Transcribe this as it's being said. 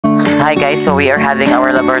Hi guys, so we are having our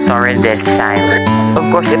laboratory this time. Of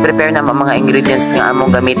course, i-prepare na mga ingredients nga among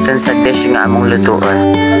gamiton sa dish nga among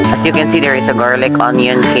lutuon. As you can see, there is a garlic,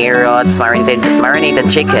 onion, carrots, marinated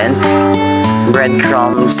chicken,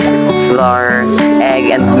 breadcrumbs, flour, egg,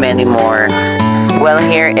 and many more. Well,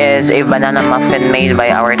 here is a banana muffin made by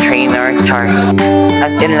our trainer, Charlie.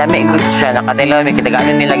 As in, lamig good siya. Nakatilo, may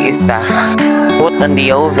kitaganon nilang isa. Put on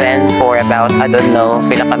the oven for about, I don't know,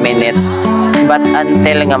 pila ka minutes. But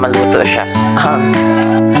until nga maluto siya.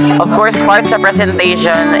 Of course, part sa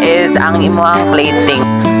presentation is ang imuhang plating.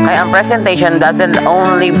 Kaya ang presentation doesn't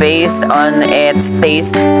only based on its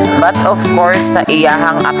taste, but of course sa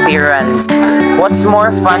iyahang appearance. What's more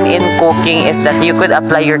fun in cooking is that you could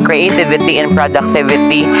apply your creativity and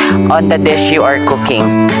productivity on the dish you are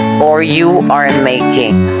cooking or you are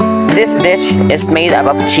making. This dish is made up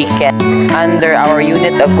of chicken under our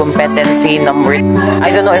unit of competency number, I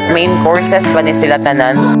don't know if main courses pa ni sila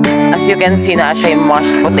tanan. As you can see, na siya yung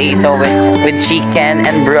mashed potato with chicken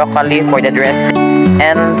and broccoli for the dressing.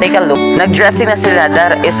 And take a look, nag-dressing na sila.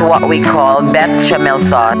 That is what we call bechamel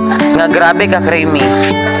sauce. Nga grabe ka creamy.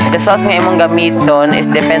 The sauce nga imong gamiton is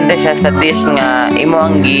depende siya sa dish nga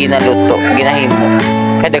imong ginaluto, ginahimo.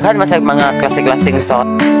 Kadaghan masag mga klaseng sauce.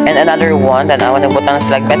 And another one, tanawa nagbutang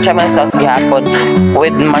sila bechamel sauce gihapon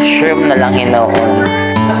with mushroom na lang hinoon.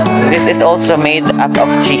 This is also made up of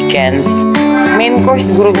chicken. Main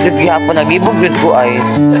course group jud gihapon, naglibog jud ko ay.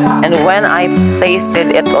 And when I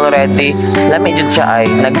tasted it already, lami jud siya ay.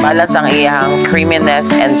 Nagbalance ang iyang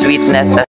creaminess and sweetness.